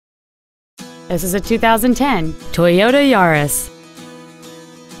This is a 2010 Toyota Yaris.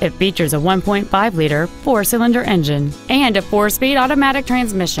 It features a 1.5-liter four-cylinder engine and a 4-speed automatic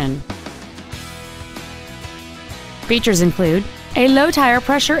transmission. Features include a low-tire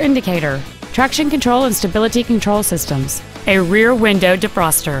pressure indicator, traction control and stability control systems, a rear window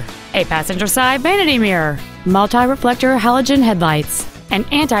defroster, a passenger side vanity mirror, multi-reflector halogen headlights, an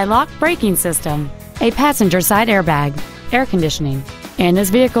anti-lock braking system, a passenger side airbag, air conditioning, and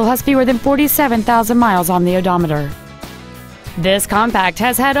this vehicle has fewer than 47,000 miles on the odometer. This compact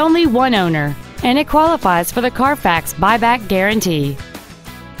has had only one owner, and it qualifies for the Carfax buyback guarantee.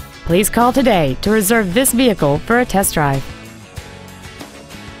 Please call today to reserve this vehicle for a test drive.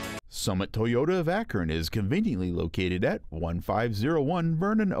 Summit Toyota of Akron is conveniently located at 1501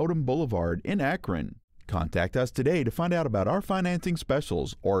 Vernon Odom Boulevard in Akron. Contact us today to find out about our financing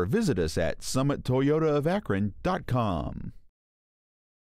specials or visit us at summittoyotaofakron.com.